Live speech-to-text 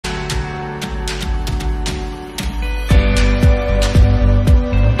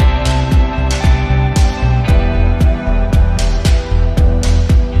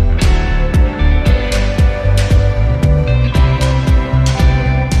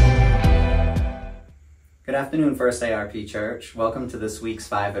Good afternoon, First ARP Church. Welcome to this week's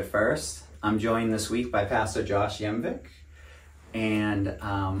Five at First. I'm joined this week by Pastor Josh Yemvik, and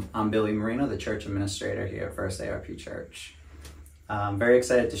I'm Billy Marino, the church administrator here at First ARP Church. I'm very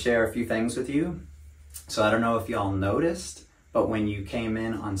excited to share a few things with you. So I don't know if y'all noticed, but when you came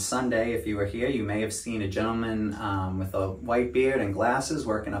in on Sunday, if you were here, you may have seen a gentleman with a white beard and glasses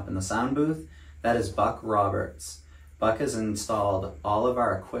working up in the sound booth. That is Buck Roberts. Buck has installed all of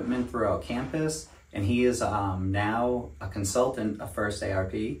our equipment throughout campus, and he is now a consultant of First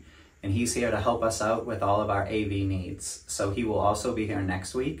ARP, and he's here to help us out with all of our AV needs. So he will also be here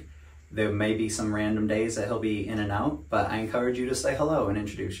next week. There may be some random days that he'll be in and out, but I encourage you to say hello and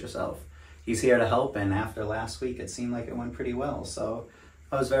introduce yourself. He's here to help, and after last week, it seemed like it went pretty well, so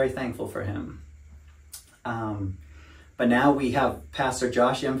I was very thankful for him. But now we have Pastor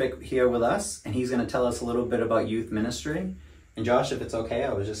Josh Yemvik here with us, and he's going to tell us a little bit about youth ministry. And Josh, if it's okay,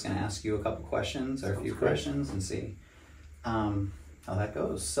 I was just going to ask you a couple questions or a few questions and see how that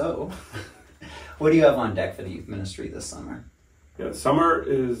goes. So, what do you have on deck for the youth ministry this summer? Yeah, summer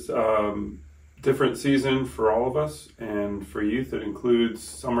is different season for all of us, and for youth it includes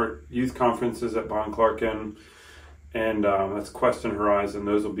summer youth conferences at Bon Clarkin, and that's Quest and Horizon.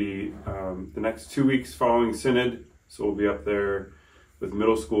 Those will be the next 2 weeks following Synod, so we'll be up there with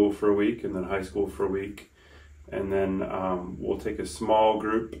middle school for a week and then high school for a week. And then we'll take a small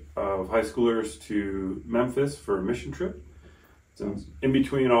group of high schoolers to Memphis for a mission trip. So in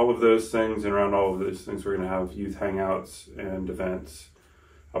between all of those things and around all of those things, we're going to have youth hangouts and events,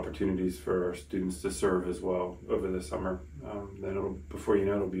 opportunities for our students to serve as well over the summer. Then before you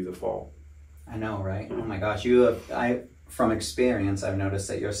know, it'll be the fall. I know, right? Yeah. Oh my gosh, from experience, I've noticed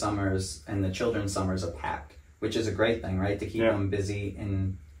that your summers and the children's summers are packed, which is a great thing, right? To keep them busy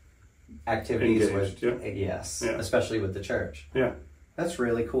in activities Engaged, yes, yeah. Especially with the church. Yeah. That's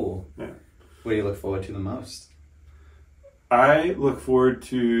really cool. Yeah. What do you look forward to the most? I look forward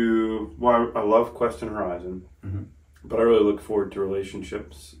to, well, I love Quest and Horizon, but I really look forward to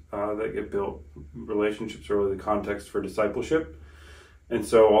relationships that get built. Relationships are really the context for discipleship. And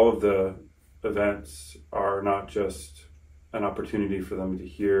so all of the events are not just an opportunity for them to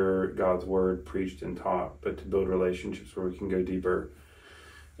hear God's word preached and taught, but to build relationships where we can go deeper.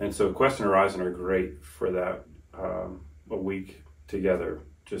 And so Quest and Horizon are great for that, a week together,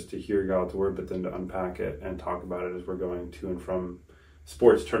 just to hear God's word, but then to unpack it and talk about it as we're going to and from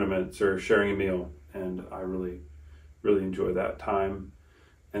sports tournaments or sharing a meal. And I really, really enjoy that time.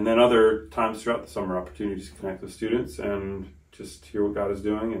 And then other times throughout the summer, opportunities to connect with students and just hear what God is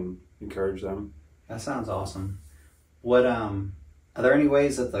doing and encourage them. That sounds awesome. What are there any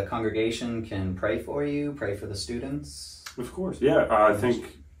ways that the congregation can pray for you, pray for the students? Of course, yeah. I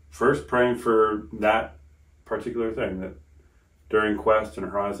think first praying for that particular thing, that during Quest and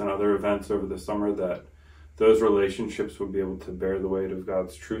Horizon, other events over the summer, that those relationships will be able to bear the weight of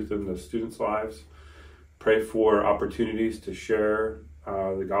God's truth in the students' lives. Pray for opportunities to share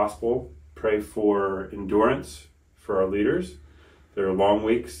the gospel. Pray for endurance for our leaders. There are long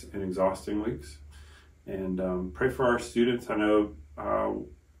weeks and exhausting weeks. And pray for our students. I know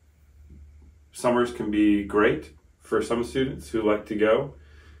summers can be great for some students who like to go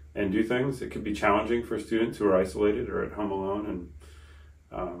and do things. It could be challenging for students who are isolated or at home alone,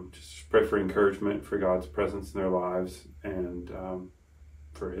 and just pray for encouragement for God's presence in their lives and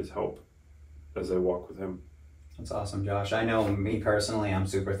for his help as they walk with him. That's awesome, Josh. I know me personally, I'm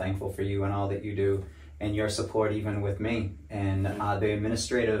super thankful for you and all that you do and your support even with me and the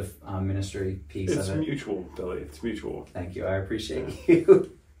administrative ministry piece of it. It's mutual, Billy. It's mutual. Thank you. I appreciate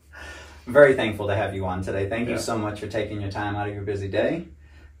you. I'm very thankful to have you on today. Thank you so much for taking your time out of your busy day.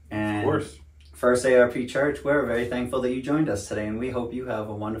 And of course. First ARP Church, we're very thankful that you joined us today, and we hope you have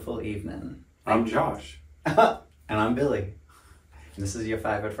a wonderful evening. I'm Josh. And I'm Billy. And this is your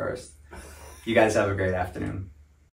Five at First. You guys have a great afternoon.